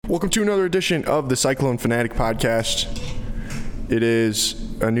Welcome to another edition of the Cyclone Fanatic Podcast. It is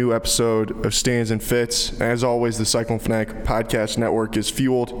a new episode of Stands and Fits. As always, the Cyclone Fanatic Podcast Network is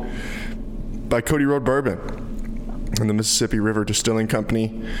fueled by Cody Road Bourbon and the Mississippi River Distilling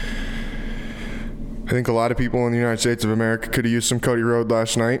Company. I think a lot of people in the United States of America could have used some Cody Road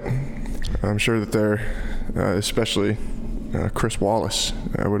last night. I'm sure that they're, especially Chris Wallace,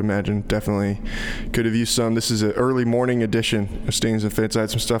 I would imagine, definitely could have used some. This is an early morning edition of Stands and Fits. I had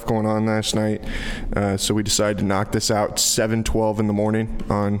some stuff going on last night, so we decided to knock this out 7:12 in the morning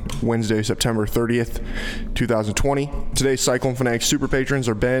on Wednesday, September 30th, 2020. Today's Cyclone Fanatic super patrons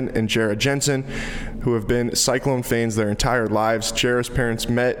are Ben and Jared Jensen, who have been Cyclone fans their entire lives. Jared's parents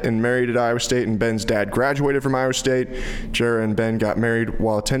met and married at Iowa State, and Ben's dad graduated from Iowa State. Jared and Ben got married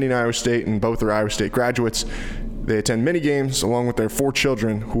while attending Iowa State, and both are Iowa State graduates. They attend many games along with their 4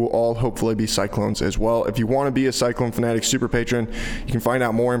 children, who will all hopefully be Cyclones as well. If you want to be a Cyclone Fanatic super patron, you can find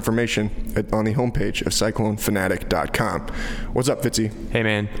out more information on the homepage of CycloneFanatic.com. What's up, Fitzy? Hey,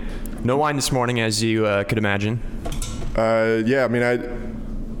 man. No wine this morning, as you could imagine. Yeah, I mean,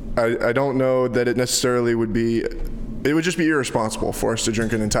 I don't know that it necessarily would be... It would just be irresponsible for us to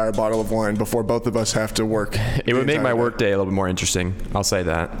drink an entire bottle of wine before both of us have to work. It would make my work day a little bit more interesting. I'll say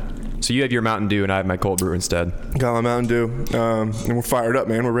that. So you have your Mountain Dew and I have my cold brew instead. Got my Mountain Dew, and we're fired up,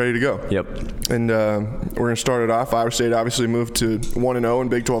 man. We're ready to go. Yep. And we're going to start it off. Iowa State obviously moved to 1-0 in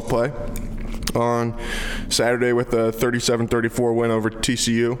Big 12 play on Saturday with a 37-34 win over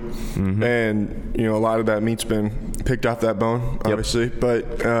TCU. Mm-hmm. And, you know, a lot of that meat's been picked off that bone, obviously. Yep. But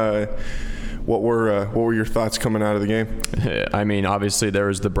what were your thoughts coming out of the game? I mean, obviously there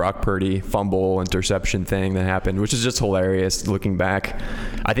was the Brock Purdy fumble interception thing that happened, which is just hilarious looking back.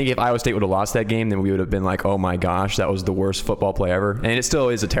 I think if Iowa State would have lost that game, then we would have been like, oh my gosh, that was the worst football play ever. And it still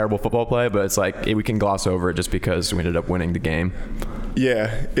is a terrible football play, but it's like we can gloss over it just because we ended up winning the game.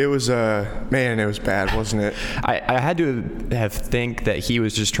 Yeah, it was, man, it was bad, wasn't it? I had to think that he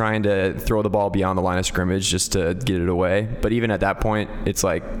was just trying to throw the ball beyond the line of scrimmage just to get it away. But even at that point, it's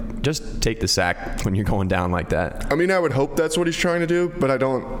like, just take the sack when you're going down like that. I mean, I would hope that's what he's trying to do, but I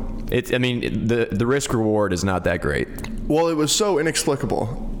don't. I mean, the risk reward is not that great. Well, it was so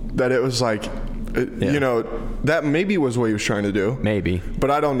inexplicable that it was like, you know, that maybe was what he was trying to do. Maybe. But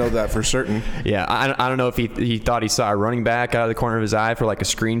I don't know that for certain. Yeah, I don't know if he thought he saw a running back out of the corner of his eye for like a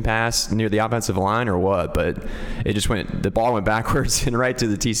screen pass near the offensive line or what, but the ball went backwards and right to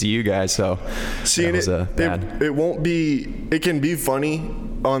the TCU guy, so that was bad. It won't be, it can be funny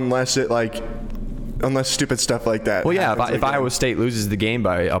unless stupid stuff like that. Well, yeah, if Iowa State loses the game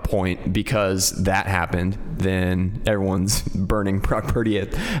by a point because that happened, then everyone's burning Brock Purdy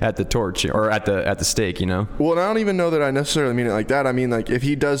at the torch or at the stake, you know? Well, and I don't even know that I necessarily mean it like that. I mean, like, if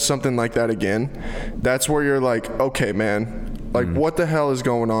he does something like that again, that's where you're like, okay, man, like, what the hell is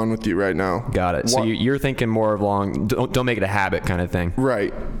going on with you right now? Got it. So you're thinking more of don't make it a habit kind of thing.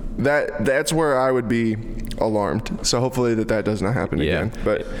 Right. That's where I would be alarmed. So hopefully that does not happen again.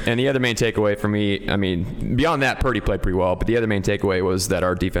 And the other main takeaway for me, I mean, beyond that, Purdy played pretty well, but the other main takeaway was that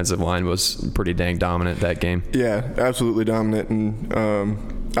our defensive line was pretty dang dominant that game. Yeah, absolutely dominant. And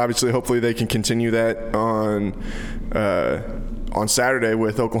obviously, hopefully they can continue that on Saturday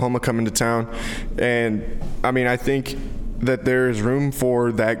with Oklahoma coming to town. And I mean, I think that there is room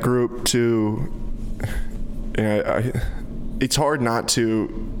for that group to, it's hard not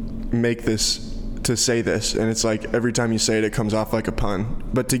to say this, and it's like every time you say it, it comes off like a pun.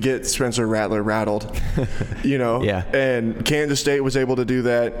 But to get Spencer Rattler rattled, you know, yeah. And Kansas State was able to do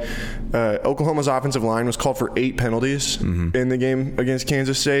that. Oklahoma's offensive line was called for 8 penalties in the game against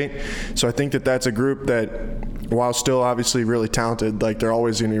Kansas State. So I think that that's a group that, while still obviously really talented, like they're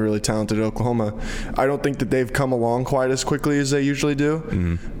always going to be really talented at Oklahoma, I don't think that they've come along quite as quickly as they usually do.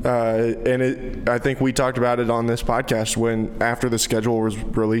 And I think we talked about it on this podcast after the schedule was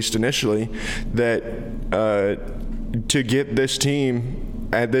released initially, that to get this team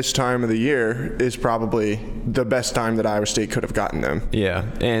at this time of the year is probably the best time that Iowa State could have gotten them. Yeah,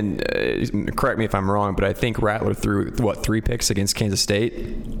 and correct me if I'm wrong, but I think Rattler threw, 3 picks against Kansas State?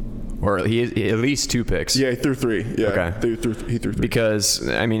 Or he at least 2 picks. Yeah, he threw 3. Yeah, okay. He threw 3. Because,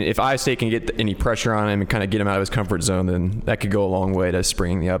 I mean, if Iowa State can get any pressure on him and kind of get him out of his comfort zone, then that could go a long way to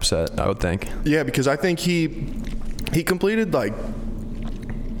springing the upset, I would think. Yeah, because I think he completed like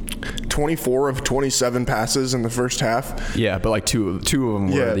 24 of 27 passes in the first half. Yeah, but like two of them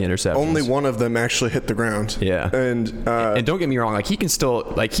were the interceptions. Only one of them actually hit the ground. Yeah. And don't get me wrong, like he can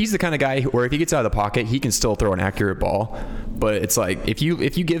still, like he's the kind of guy where if he gets out of the pocket, he can still throw an accurate ball. But it's like if you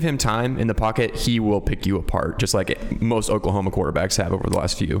give him time in the pocket, he will pick you apart, just like most Oklahoma quarterbacks have over the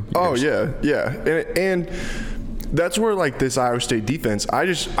last few years. Oh yeah. And that's where like this Iowa State defense, I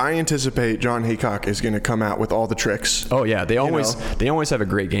anticipate John Haycock is going to come out with all the tricks. Oh yeah, they always have a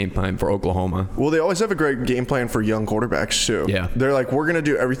great game plan for Oklahoma. Well, they always have a great game plan for young quarterbacks too. Yeah. They're like, we're going to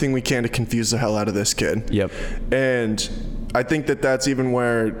do everything we can to confuse the hell out of this kid. Yep. And I think that that's even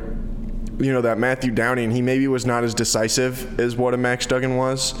where, that Matthew Downing, he maybe was not as decisive as what a Max Duggan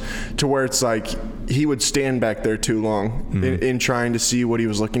was, to where it's like he would stand back there too long in trying to see what he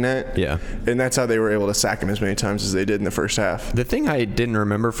was looking at. Yeah. And that's how they were able to sack him as many times as they did in the first half. The thing I didn't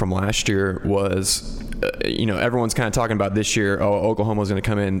remember from last year was, everyone's kind of talking about this year, Oklahoma's going to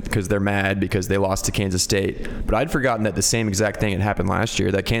come in because they're mad because they lost to Kansas State. But I'd forgotten that the same exact thing had happened last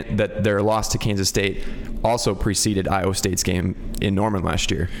year, that their loss to Kansas State also preceded Iowa State's game in Norman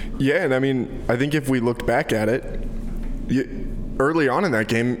last year. Yeah, and I think if we looked back at it, early on in that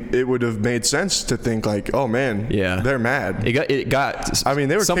game, it would have made sense to think like, oh man, they're mad. It got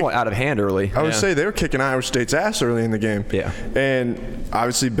they were somewhat out of hand early. I would say they were kicking Iowa State's ass early in the game. Yeah. And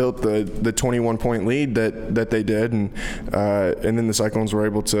obviously built the 21-point lead that they did, and then the Cyclones were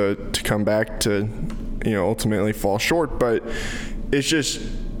able to come back to ultimately fall short. But it's just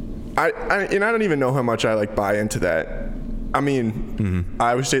I don't even know how much I buy into that. I mean,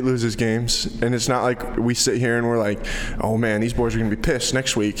 Iowa State loses games, and it's not like we sit here and we're like, "Oh man, these boys are going to be pissed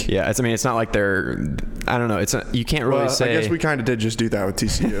next week." Yeah, it's not like they're. I don't know. You can't really say. I guess we kind of did just do that with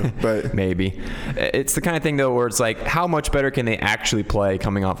TCU, but maybe it's the kind of thing though where it's like, how much better can they actually play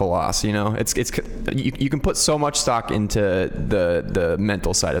coming off a loss? It's you can put so much stock into the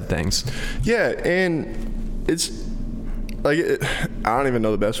mental side of things. Yeah, and it's like I don't even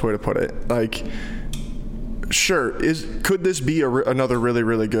know the best way to put it. Like. Sure. Could this be another really,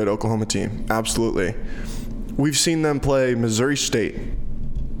 really good Oklahoma team? Absolutely. We've seen them play Missouri State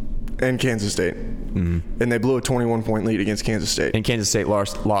and Kansas State, and they blew a 21-point lead against Kansas State. And Kansas State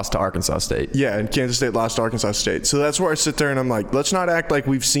lost to Arkansas State. Yeah, and Kansas State lost to Arkansas State. So that's where I sit there and I'm like, let's not act like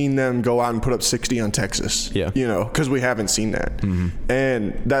we've seen them go out and put up 60 on Texas. Yeah. Because we haven't seen that.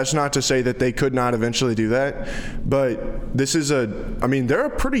 And that's not to say that they could not eventually do that, but this is they're a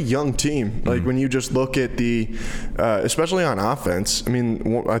pretty young team. Like when you just look at especially on offense,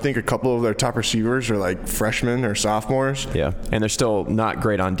 I think a couple of their top receivers are like freshmen or sophomores. Yeah, and they're still not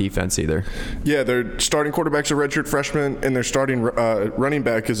great on defense either. Yeah, their starting quarterback's a redshirt freshman, and their starting running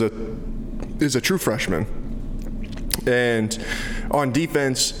back is a true freshman. And on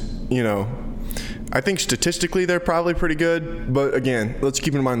defense, I think statistically they're probably pretty good, but again, let's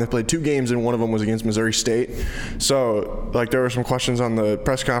keep in mind they played 2 games and one of them was against Missouri State. So, there were some questions on the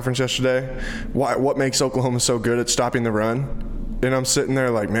press conference yesterday. What makes Oklahoma so good at stopping the run? And I'm sitting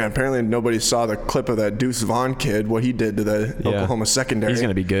there like, man, apparently nobody saw the clip of that Deuce Vaughn kid, what he did to the Oklahoma secondary. He's going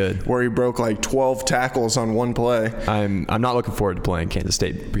to be good. Where he broke 12 tackles on one play. I'm not looking forward to playing Kansas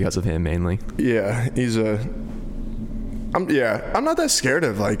State because of him mainly. Yeah, I'm not that scared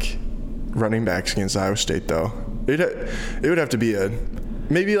of running backs against Iowa State though. It would have to be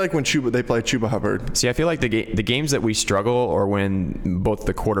maybe when they play Chuba Hubbard. See, I feel like the games that we struggle are when both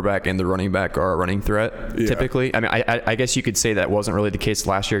the quarterback and the running back are a running threat. Typically, I guess you could say that wasn't really the case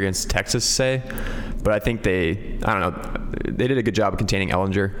last year against Texas, say, but I think they did a good job of containing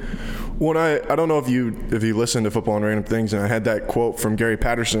Ellinger. Well, I don't know if you listen to Football and Random Things, and I had that quote from Gary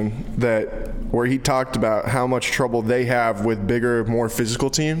Patterson where he talked about how much trouble they have with bigger, more physical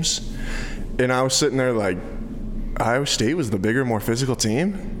teams, and I was sitting there like, Iowa State was the bigger, more physical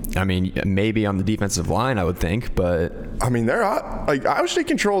team? Maybe on the defensive line, I would think, but they're Iowa State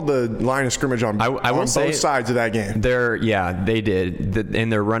controlled the line of scrimmage on both sides of that game. They did,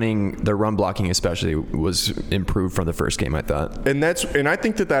 and their run blocking especially was improved from the first game, I thought. And I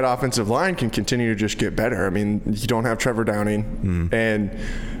think that offensive line can continue to just get better. You don't have Trevor Downing, and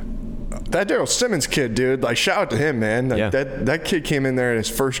that Daryl Simmons kid, dude, shout out to him, man. That kid came in there in his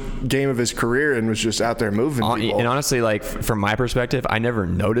first game of his career and was just out there moving people. And honestly, from my perspective, I never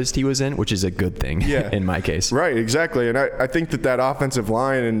noticed he was in, which is a good thing in my case. Right, exactly. And I think that offensive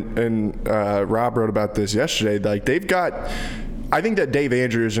line, and Rob wrote about this yesterday, they've got – I think that Dave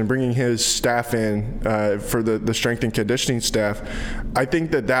Andrews and bringing his staff in for the strength and conditioning staff, I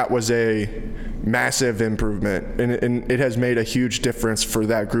think that was a – massive improvement, and it has made a huge difference for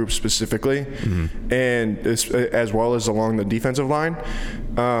that group specifically, and as well as along the defensive line.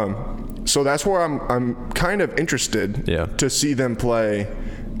 So that's where I'm kind of interested to see them play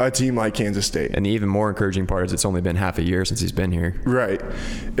a team like Kansas State. And the even more encouraging part is it's only been half a year since he's been here. Right.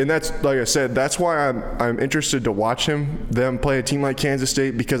 And that's, like I said, that's why I'm interested to watch them play a team like Kansas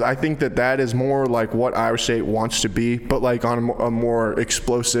State, because I think that is more like what Iowa State wants to be, but like on a more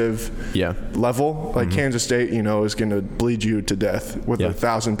explosive level. Like Kansas State, is going to bleed you to death with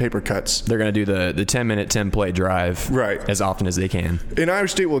 1,000 paper cuts. They're going to do the 10-minute, 10-play drive as often as they can. And Iowa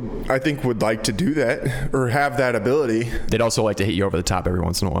State would like to do that or have that ability. They'd also like to hit you over the top every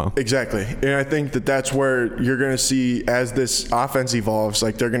once in a while. Exactly. And I think that's where you're going to see, as this offense evolves,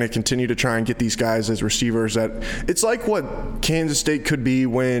 like they're going to continue to try and get these guys as receivers. That it's like what Kansas State could be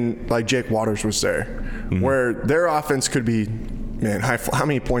when like Jake Waters was there, where their offense could be, man, how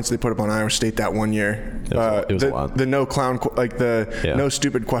many points they put up on Iowa State that one year? It was a lot. The no clown, like no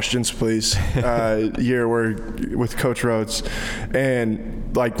stupid questions, please, year with Coach Rhodes.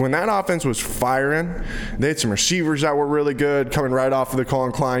 And like when that offense was firing, they had some receivers that were really good coming right off of the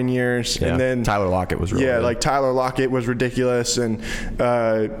Colin Klein years. Yeah. And then Tyler Lockett was really good. like Tyler Lockett was ridiculous. And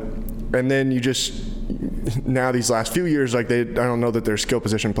then you just, now these last few years, like I don't know that their skill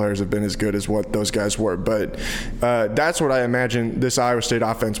position players have been as good as what those guys were, but that's what I imagine this Iowa State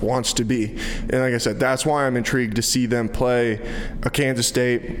offense wants to be. And like I said, that's why I'm intrigued to see them play a Kansas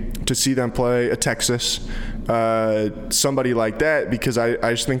State, to see them play a Texas, somebody like that, because I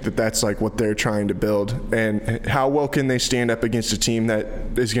just think that's like what they're trying to build. And how well can they stand up against a team that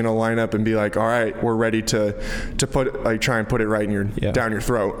is going to line up and be like, all right, we're ready to put, like, try and put it right in down your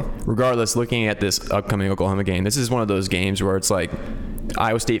throat. Regardless, looking at this upcoming Oklahoma game, this is one of those games where it's like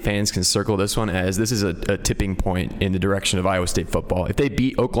Iowa State fans can circle this one as this is a tipping point in the direction of Iowa State football. If they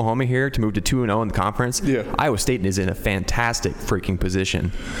beat Oklahoma here to move to 2-0 in the conference, Iowa State is in a fantastic freaking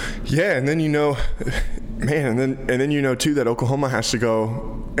position. Yeah, and then man, and then too that Oklahoma has to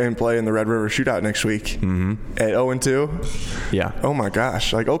go and play in the Red River Shootout next week at 0-2. Yeah. Oh my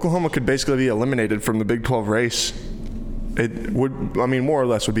gosh, like Oklahoma could basically be eliminated from the Big 12 race. It would, more or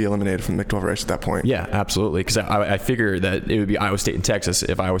less would be eliminated from the Big 12 race at that point. Yeah, absolutely. Because I figure that it would be Iowa State and Texas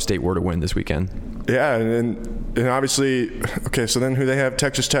if Iowa State were to win this weekend. Yeah, and obviously, okay, so then who they have?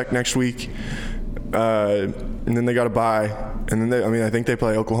 Texas Tech next week. And then they got to bye. And then I think they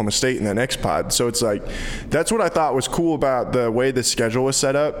play Oklahoma State in that next pod. So it's like, that's what I thought was cool about the way the schedule was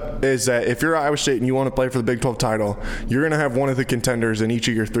set up, is that if you're Iowa State and you want to play for the Big 12 title, you're going to have one of the contenders in each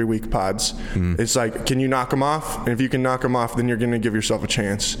of your 3-week pods. It's like, can you knock them off? And if you can knock them off, then you're going to give yourself a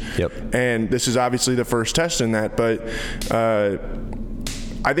chance. Yep. And this is obviously the first test in that, but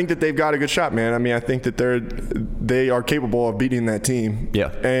I think that they've got a good shot, man. I think that they are capable of beating that team. Yeah.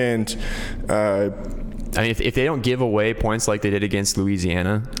 And if they don't give away points like they did against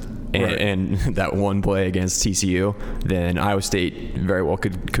Louisiana and that one play against TCU, then Iowa State very well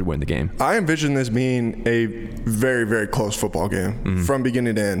could win the game. I envision this being a very, very close football game from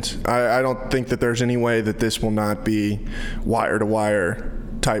beginning to end. I don't think that there's any way that this will not be wire-to-wire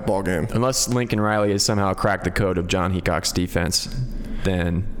type ball game. Unless Lincoln Riley has somehow cracked the code of John Heacock's defense,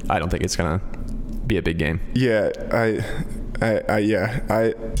 then I don't think it's going to be a big game. Yeah,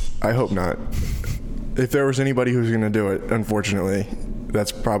 I hope not. If there was anybody who's going to do it, unfortunately,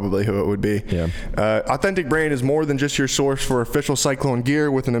 that's probably who it would be. Yeah. Authentic Brand is more than just your source for official Cyclone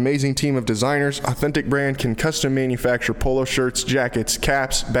gear. With an amazing team of designers, Authentic Brand can custom manufacture polo shirts, jackets,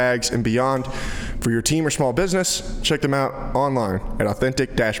 caps, bags, and beyond for your team or small business. Check them out online at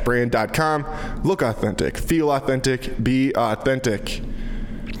authentic-brand.com. Look authentic, feel authentic, be authentic.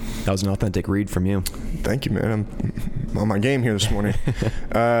 That was an authentic read from you. Thank you, man. I'm on my game here this morning.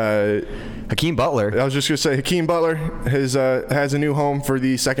 Hakeem Butler. I was just going to say, Hakeem Butler has a new home for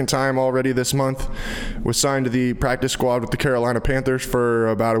the second time already this month. Was signed to the practice squad with the Carolina Panthers for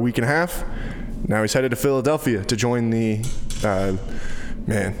about a week and a half. Now he's headed to Philadelphia to join the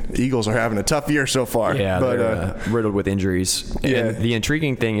Eagles are having a tough year so far. Yeah, but they're riddled with injuries. Yeah. And the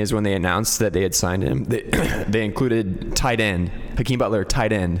intriguing thing is when they announced that they had signed him, they included tight end, Hakeem Butler,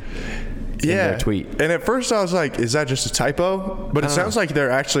 tight end. In their tweet. And at first I was like, is that just a typo? But it sounds like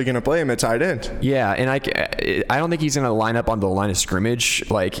they're actually going to play him at tight end. Yeah, and I don't think he's going to line up on the line of scrimmage,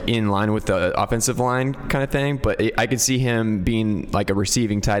 like in line with the offensive line kind of thing, but I could see him being like a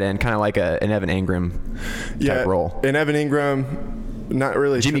receiving tight end, kind of like an Evan Engram type role. And Evan Engram, not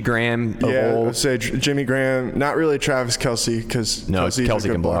really. Jimmy Graham of old. Let's say Jimmy Graham, not really Travis Kelce, because Kelce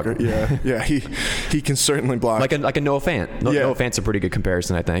can block. Yeah, he can certainly block. Like a Noah Fant. Noah Fant's a pretty good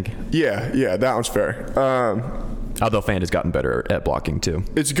comparison, I think. Yeah, that one's fair. Although Fant has gotten better at blocking too.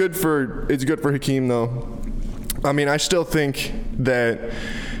 It's good for Hakeem though. I still think that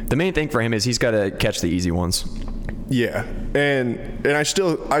the main thing for him is he's got to catch the easy ones. Yeah, and I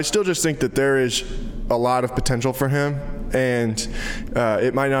still just think that there is a lot of potential for him. and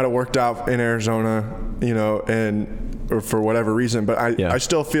it might not have worked out in Arizona, or for whatever reason, but I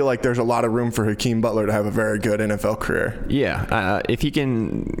still feel like there's a lot of room for Hakeem Butler to have a very good NFL career. Yeah, if he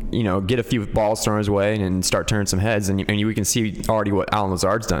can, get a few balls thrown his way and start turning some heads, and we can see already what Allen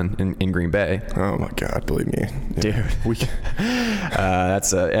Lazard's done in Green Bay. Oh my God, believe me, dude. I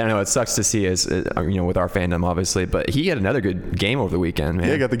know it sucks to see as with our fandom, obviously, but he had another good game over the weekend, man.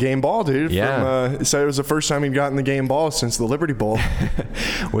 Yeah, got the game ball, dude. Yeah, said it was the first time he'd gotten the game ball since the Liberty Bowl.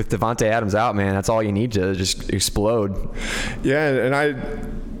 With Devontae Adams out, man, that's all you need to just explode. Yeah, and I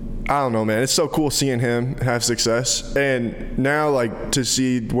don't know, man. It's so cool seeing him have success. And now, to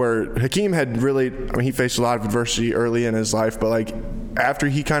see where Hakeem had really, he faced a lot of adversity early in his life, but, after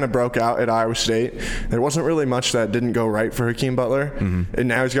he kind of broke out at Iowa State, there wasn't really much that didn't go right for Hakeem Butler. Mm-hmm. And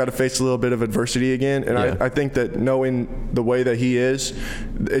now he's got to face a little bit of adversity again. And I think that knowing the way that he is,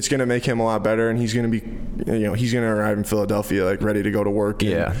 it's going to make him a lot better. And he's going to be, he's going to arrive in Philadelphia, ready to go to work.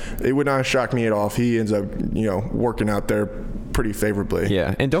 Yeah. And it would not shock me at all if he ends up, working out there pretty favorably.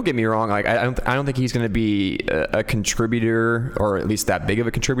 Yeah, and don't get me wrong, I don't think he's going to be a contributor, or at least that big of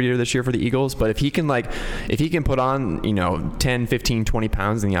a contributor this year for the Eagles, but if he can put on 10, 15, 20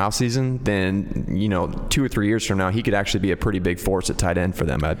 pounds in the offseason, then 2 or 3 years from now he could actually be a pretty big force at tight end for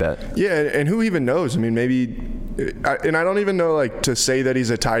them, I bet. Yeah, and who even knows? maybe and I don't even know, to say that he's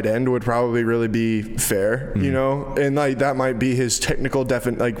a tight end would probably really be fair, and that might be his technical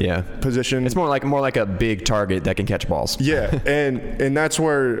position. It's more like a big target that can catch balls. Yeah, and that's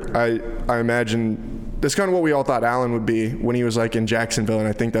where I imagine that's kind of what we all thought Allen would be when he was in Jacksonville, and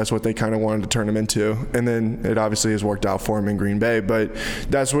I think that's what they kind of wanted to turn him into. And then it obviously has worked out for him in Green Bay, but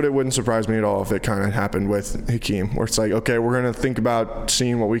that's what it wouldn't surprise me at all if it kind of happened with Hakeem, where it's okay, we're going to think about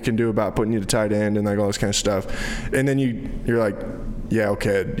seeing what we can do about putting you to tight end and all this kind of stuff. And then you're like, yeah,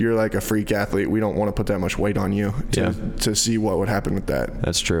 okay, you're a freak athlete. We don't want to put that much weight on you to see what would happen with that.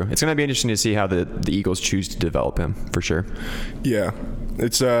 That's true. It's going to be interesting to see how the Eagles choose to develop him, for sure. Yeah.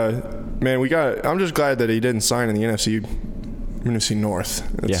 It's, man, I'm just glad that he didn't sign in the NFC North.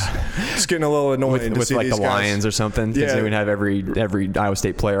 It's getting a little annoying with see the these Lions guys. or something. Yeah, they would have every Iowa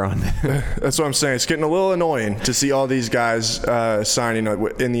State player on. That's what I'm saying. It's getting a little annoying to see all these guys signing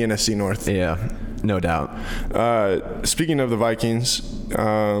in the NFC North. Yeah, no doubt. Speaking of the Vikings,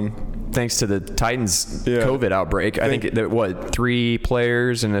 thanks to the Titans COVID outbreak, I think that 3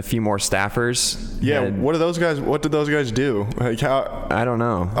 players and a few more staffers. Yeah, what did those guys do? How? I don't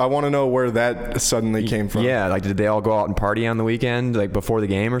know. I want to know where that suddenly came from. Yeah, did they all go out and party on the weekend, before the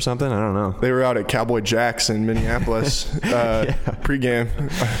game or something? I don't know. They were out at Cowboy Jack's in Minneapolis pregame.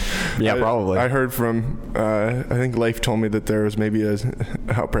 Yeah, probably. I heard from I think Leif told me that there was maybe a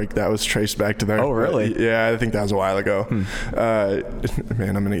outbreak that was traced back to there. Oh, really? Yeah, I think that was a while ago.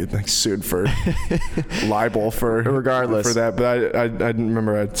 Man, I'm gonna get sued for libel for that. But I didn't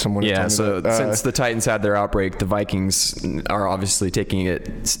remember I had someone. Yeah, so since the Titans had their outbreak, the Vikings are obviously taking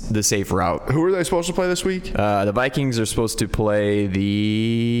it the safe route. Who are they supposed to play this week? The Vikings are supposed to play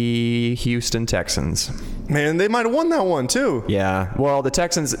the Houston Texans. Man, they might have won that one too. Yeah. Well, the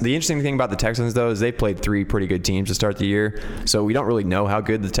Texans, the interesting thing about the Texans, though, is they played 3 pretty good teams to start the year. So we don't really know how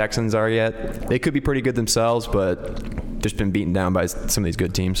good the Texans are yet. They could be pretty good themselves, but just been beaten down by some of these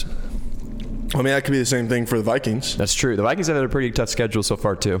good teams. That could be the same thing for the Vikings. That's true. The Vikings have had a pretty tough schedule so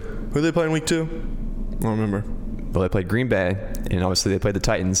far, too. Who are they playing week 2? I don't remember. Well, they played Green Bay, and obviously they played the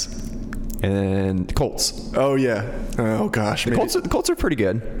Titans, and then the Colts. Oh, yeah. Oh, gosh. The Colts are pretty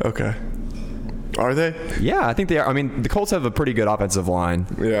good. Okay. Are they? Yeah, I think they are. The Colts have a pretty good offensive line.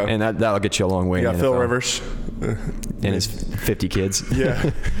 Yeah. And that'll get you a long way. Yeah, Phil Rivers. And his 50 kids.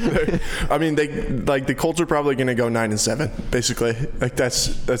 Yeah. The Colts are probably going to go 9-7, basically.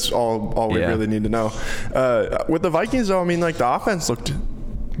 That's all we really need to know. With the Vikings, though, the offense looked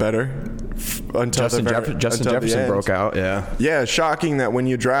better. Until Justin Jefferson broke out. Yeah, shocking that when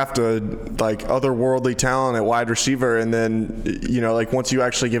you draft a otherworldly talent at wide receiver, and then once you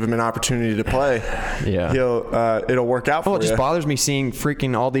actually give him an opportunity to play, it'll work out for you. It just bothers me seeing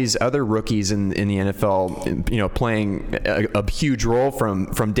freaking all these other rookies in the NFL, playing a huge role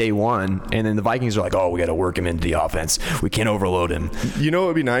from day one, and then the Vikings are like, oh, we got to work him into the offense. We can't overload him. It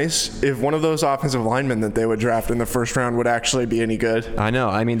would be nice if one of those offensive linemen that they would draft in the first round would actually be any good. I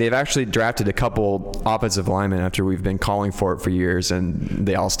know. They've actually drafted a couple offensive linemen after we've been calling for it for years, and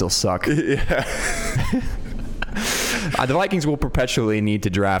they all still suck. Yeah. The Vikings will perpetually need to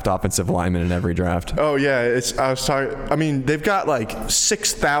draft offensive linemen in every draft. Oh yeah, they've got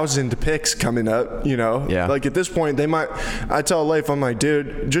 6,000 picks coming up. Yeah. At this point, they might. I tell Leif, I'm like,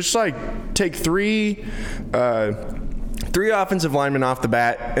 dude, just take 3 3 offensive linemen off the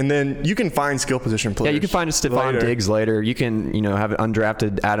bat, and then you can find skill position players. Yeah, you can find a Stephon Diggs later. You can, have an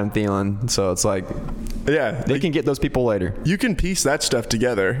undrafted Adam Thielen. So it's like, yeah, they can get those people later. You can piece that stuff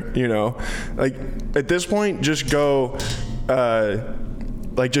together, Like, at this point, just go,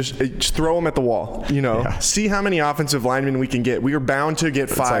 just throw them at the wall, Yeah. See how many offensive linemen we can get. We are bound to get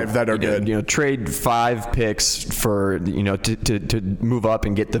 5 that are good. Trade 5 picks for, to move up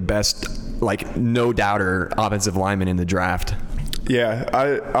and get the best, no doubter offensive lineman in the draft. Yeah,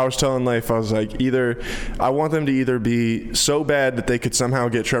 I was telling Leif, I was like, I want them to either be so bad that they could somehow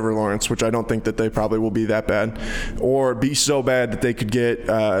get Trevor Lawrence, which I don't think that they probably will be that bad, or be so bad that they could get,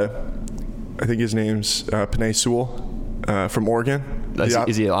 I think his name's Penei Sewell from Oregon.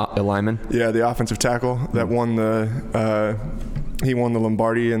 Is he a lineman? Yeah, the offensive tackle that won he won the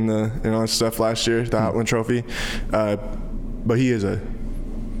Lombardi and all that stuff last year, the Outland Trophy. But he is a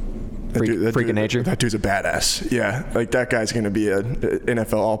freak of nature. That dude's a badass. Yeah, that guy's going to be an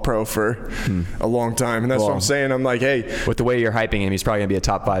NFL All-Pro for a long time, and that's what I'm saying. I'm like, hey, with the way you're hyping him, he's probably going to be a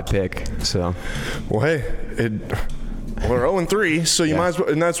top 5 pick. So, well, hey, we're 0-3, so you might as well,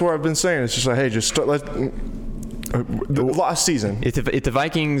 and that's what I've been saying. It's just like, hey, let's. The last season. If the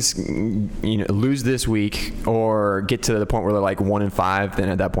Vikings, lose this week or get to the point where they're 1-5, then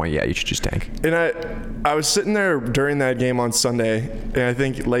at that point, yeah, you should just tank. And I was sitting there during that game on Sunday, and I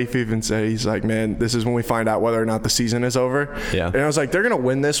think Leif even said, he's like, man, this is when we find out whether or not the season is over. Yeah. And I was like, they're gonna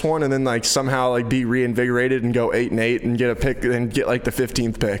win this one, and then somehow be reinvigorated and go 8-8 and get a pick, and get the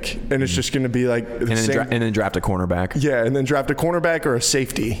 15th pick, and it's just gonna be and then draft a cornerback. Yeah, and then draft a cornerback or a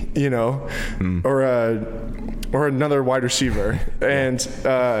safety, or another wide receiver. And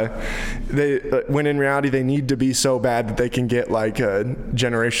when in reality they need to be so bad that they can get a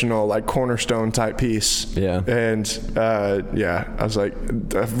generational cornerstone type piece. Yeah. And I was like,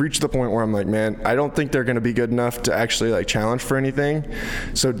 I've reached the point where I'm like, man, I don't think they're going to be good enough to actually challenge for anything.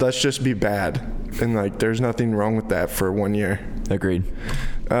 So let's just be bad. And there's nothing wrong with that for 1 year. Agreed.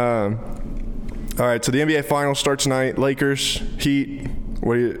 All right, so the NBA Finals start tonight. Lakers, Heat.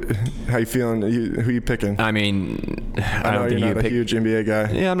 How you feeling? Who you picking? I mean, I know you're not a huge NBA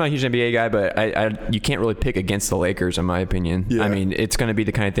guy. Yeah, I'm not a huge NBA guy, but you can't really pick against the Lakers, in my opinion. Yeah. I mean, it's going to be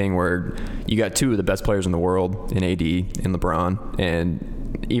the kind of thing where you got 2 of the best players in the world in AD and LeBron,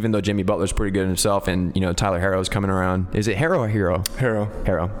 and even though Jimmy Butler's pretty good himself, and Tyler Herro's coming around. Is it Herro or Hero?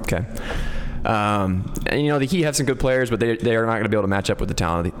 Herro. Okay. The Heat have some good players, but they are not going to be able to match up with the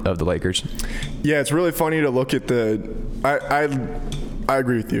talent of the Lakers. Yeah, it's really funny to look at I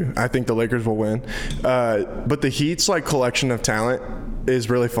agree with you. I think the Lakers will win. But the Heat's collection of talent is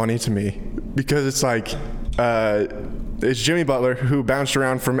really funny to me, because it's it's Jimmy Butler, who bounced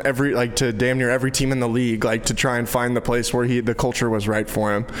around from every to damn near every team in the league to try and find the place where the culture was right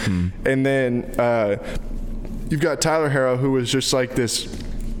for him. And then you've got Tyler Herro, who was just this,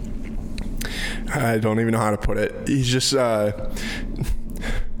 I don't even know how to put it. He's just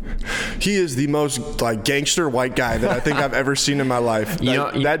he is the most gangster white guy that I think I've ever seen in my life.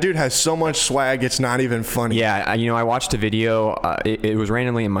 That dude has so much swag, it's not even funny. Yeah, I watched a video. It was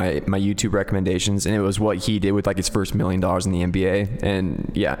randomly in my YouTube recommendations, and it was what he did with his first $1 million in the NBA.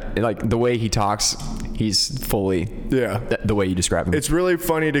 And yeah, the way he talks, he's fully the way you describe him. It's really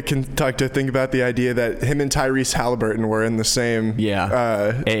funny to think about the idea that him and Tyrese Halliburton were in the same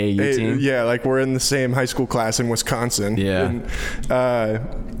AAU team. Yeah, we're in the same high school class in Wisconsin. Yeah.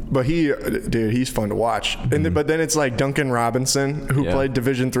 And, but he's fun to watch. And but then it's Duncan Robinson, who played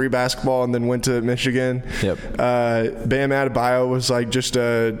Division III basketball and then went to Michigan. Yep. Bam Adebayo was just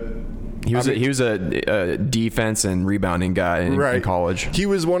a He was a defense and rebounding guy in college. He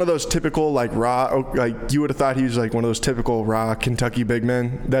was one of those typical raw, you would have thought he was one of those typical raw Kentucky big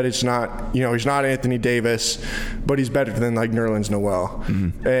men. That it's not, he's not Anthony Davis, but he's better than Nerlens Noel.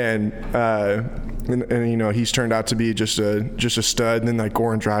 And he's turned out to be just a stud. And then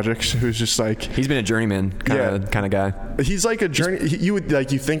Goran Dragic, who's just he's been a journeyman kind of guy. He's a journey. You would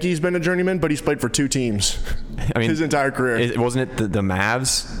you think he's been a journeyman, but he's played for 2 teams. I mean, his entire career. Wasn't it the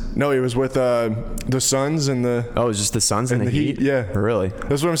Mavs? No, he was with the Suns and the. Oh, it was just the Suns and the Heat. Yeah, really.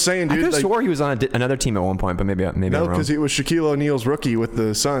 That's what I'm saying, dude. I could have swore he was on another team at one point, but maybe no, I'm wrong. because it was Shaquille O'Neal's rookie with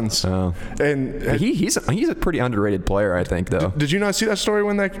the Suns. Oh, and he's a pretty underrated player, I think, though. Did you not see that story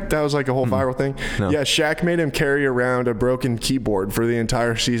when that was a whole viral thing? No. Yeah, Shaq made him carry around a broken keyboard for the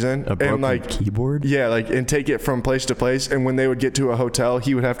entire season. A broken keyboard? Yeah, and take it from place to place. And when they would get to a hotel,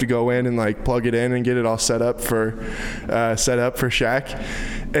 he would have to go in and plug it in and get it all set up for Shaq.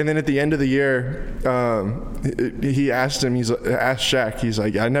 And then at the end of the year, he asked Shaq, he's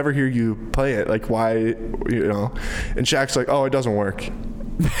like, I never hear you play it. Why, And Shaq's like, oh, it doesn't work.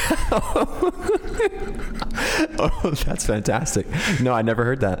 Oh, that's fantastic. No, I never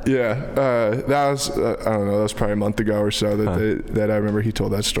heard that. Yeah, that was I don't know. That was probably a month ago or so that I remember he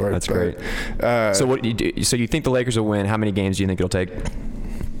told that story. That's great. So what do you do? So you think the Lakers will win? How many games do you think it'll take?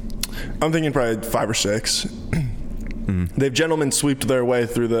 I'm thinking probably 5 or 6. They've gentlemen swept their way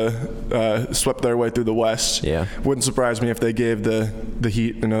through the West. Yeah, wouldn't surprise me if they gave the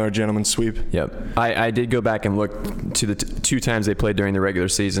Heat another gentleman sweep. Yep. I did go back and look to the 2 times they played during the regular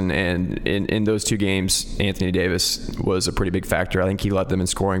season, and in those 2 games, Anthony Davis was a pretty big factor. I think he led them in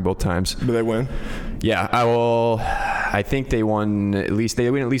scoring both times. Did they win? Yeah, I think they won at least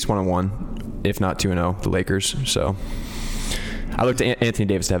 1-1, if not 2-0, the Lakers. So I looked at Anthony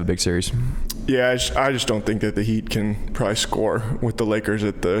Davis to have a big series. Yeah, I just don't think that the Heat can probably score with the Lakers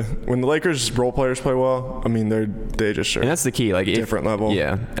when the Lakers role players play well. I mean, they just are. And that's the key, like different level.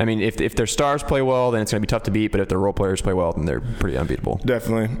 Yeah, I mean, if their stars play well, then it's going to be tough to beat. But if their role players play well, then they're pretty unbeatable.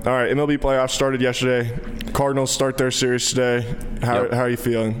 Definitely. All right, MLB playoffs started yesterday. Cardinals start their series today. How are you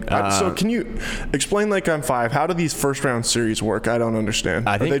feeling? So can you explain like on 5? How do these first round series work? I don't understand.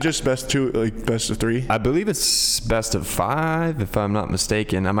 Are they just best of 3? I believe it's best of 5, if I'm not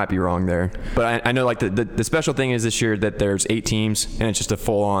mistaken. I might be wrong there. But I know like the special thing is this year that there's 8 teams and it's just a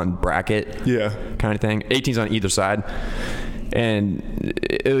full-on bracket kind of thing. 8 teams on either side. And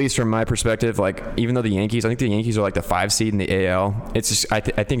at least from my perspective, like even though I think the Yankees are like the 5 seed in the AL, it's just I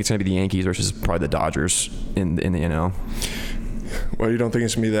think it's going to be the Yankees versus probably the Dodgers in the NL. Well, you don't think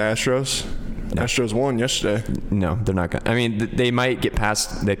it's going to be the Astros? No. Astros won yesterday. No, they're not going to. I mean, they might get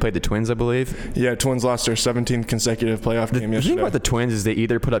past. They played the Twins, I believe. Yeah, Twins lost their 17th consecutive playoff game yesterday. The thing about the Twins is they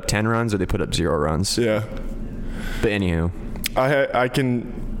either put up 10 runs or they put up 0 runs. Yeah. But anywho. I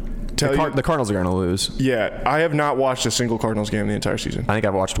can tell you. The Cardinals are going to lose. Yeah, I have not watched a single Cardinals game the entire season. I think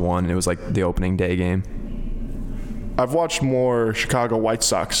I've watched one, and it was like the opening day game. I've watched more Chicago White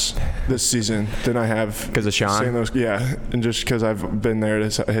Sox this season than I have because of Sean. And just because I've been there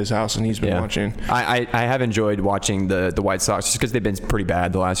at his house and he's been watching. I have enjoyed watching the White Sox just because they've been pretty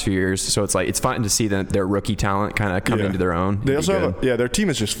bad the last few years. So it's like it's fun to see their rookie talent kind of come into their own. They also have their team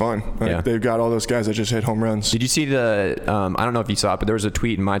is just fun. Like, they've got all those guys that just hit home runs. Did you see the? I don't know if you saw it, but there was a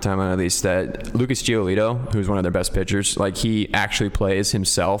tweet in my timeline at least that Lucas Giolito, who's one of their best pitchers, like he actually plays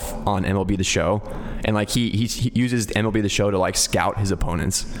himself on MLB The Show, and like he uses MLB The Show to like scout his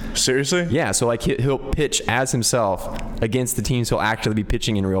opponents. Seriously? Yeah. So like he'll pitch as himself against the teams he'll actually be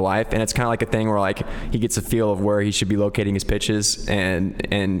pitching in real life, and it's kind of like a thing where like he gets a feel of where he should be locating his pitches, and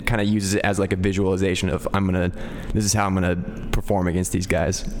kind of uses it as like a visualization of this is how I'm gonna perform against these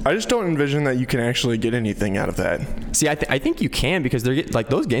guys. I just don't envision that you can actually get anything out of that. See, I think you can, because they're like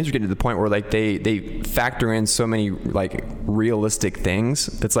those games are getting to the point where like they factor in so many like realistic things.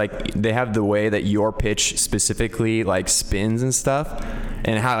 That's like they have the way that your pitch specifically like spins and stuff,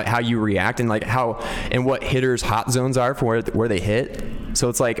 and how you react, and like and what hitters' hot zones are for where they hit. So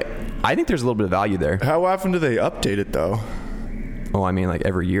it's like I think there's a little bit of value there. How often do they update it though? Well, I mean, like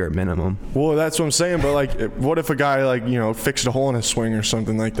every year at minimum. Well, that's what I'm saying. But like, what if a guy like fixed a hole in his swing or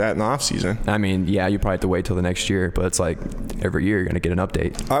something like that in the off season? I mean, yeah, you probably have to wait till the next year. But it's like every year you're gonna get an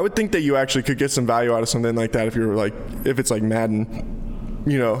update. I would think that you actually could get some value out of something like that if it's like Madden.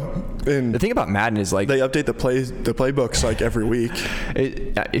 And the thing about Madden is like they update the playbooks like every week.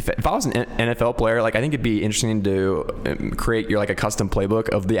 If I was an NFL player, like I think it'd be interesting to create like a custom playbook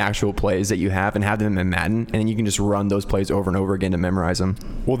of the actual plays that you have and have them in Madden, and then you can just run those plays over and over again to memorize them.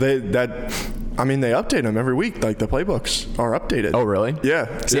 Well, they update them every week. Like the playbooks are updated. Oh, really?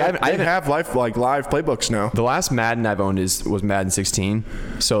 Yeah. See, I have live playbooks now. The last Madden I've owned was Madden 16.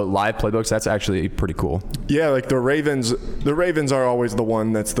 So live playbooks, that's actually pretty cool. Yeah, like the Ravens are always the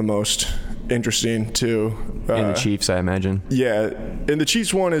one that's the most interesting too. And the Chiefs, I imagine. Yeah, and the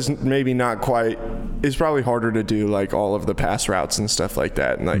Chiefs one is maybe not quite. It's probably harder to do like all of the pass routes and stuff like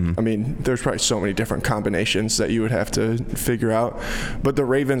that. And like, I mean, there's probably so many different combinations that you would have to figure out. But the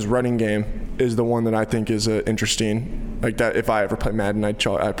Ravens running game is the one that I think is interesting. Like that, if I ever play Madden, I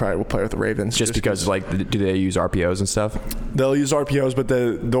probably will play with the Ravens. Just because, like, do they use RPOs and stuff? They'll use RPOs, but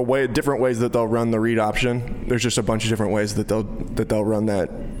different ways that they'll run the read option. There's just a bunch of different ways that they'll run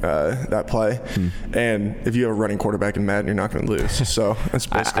that play. And if you have a running quarterback in Madden, you're not going to lose. So that's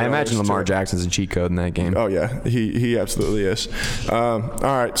basically I imagine Lamar Jackson's a cheat code in that game. Oh yeah, he absolutely is. All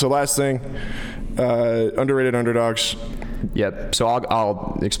right, so last thing, underrated underdogs. Yep. So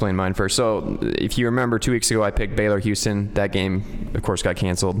I'll explain mine first. So if you remember 2 weeks ago, I picked Baylor-Houston. That game, of course, got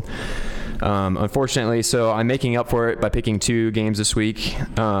canceled. Unfortunately, so I'm making up for it by picking 2 games this week.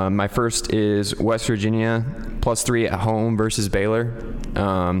 My first is West Virginia +3 at home versus Baylor.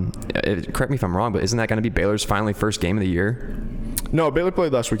 Correct me if I'm wrong, but isn't that going to be Baylor's finally first game of the year? No, Baylor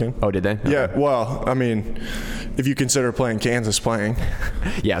played last weekend. Oh, did they? Yeah, Okay. well, I mean, if you consider playing Kansas playing.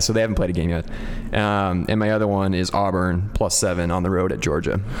 Yeah, so they haven't played a game yet. And my other one is Auburn +7 on the road at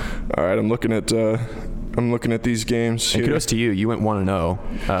Georgia. All right, I'm looking at these games. And here. kudos to you. You went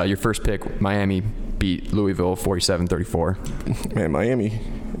 1-0. Your first pick, Miami, beat Louisville 47-34. Man, Miami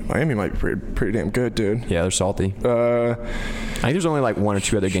might be pretty damn good, dude. Yeah, they're salty. I think there's only like 1 or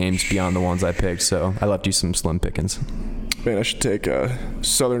 2 other games beyond the ones I picked, so I left you some slim pickings. Man, I should take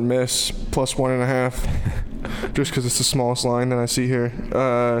Southern Miss +1.5, just because it's the smallest line that I see here.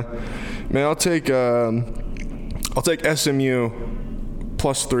 Man, I'll take SMU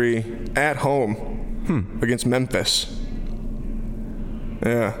 +3 at home against Memphis.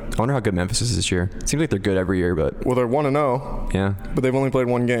 Yeah. I wonder how good Memphis is this year. It seems like they're good every year, but Well, they're 1-0, yeah. but they've only played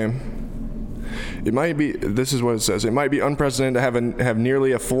one game. It might be. This is what it says. It might be unprecedented to have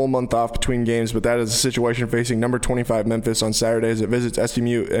nearly a full month off between games, but that is a situation facing number 25 Memphis on Saturday as it visits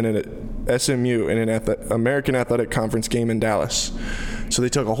SMU in an American Athletic Conference game in Dallas. So they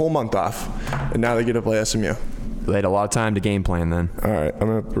took a whole month off, and now they get to play SMU. They had a lot of time to game plan then. All right,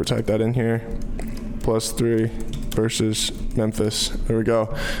 I'm gonna type that in here. +3 versus Memphis. There we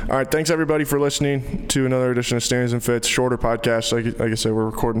go. All right, thanks everybody for listening to another edition of Stands and Fits, shorter podcast. Like I said, we're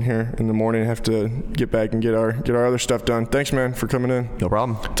recording here in the morning. Have to get back and get our other stuff done. Thanks, man, for coming in. No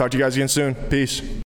problem. Talk to you guys again soon. Peace.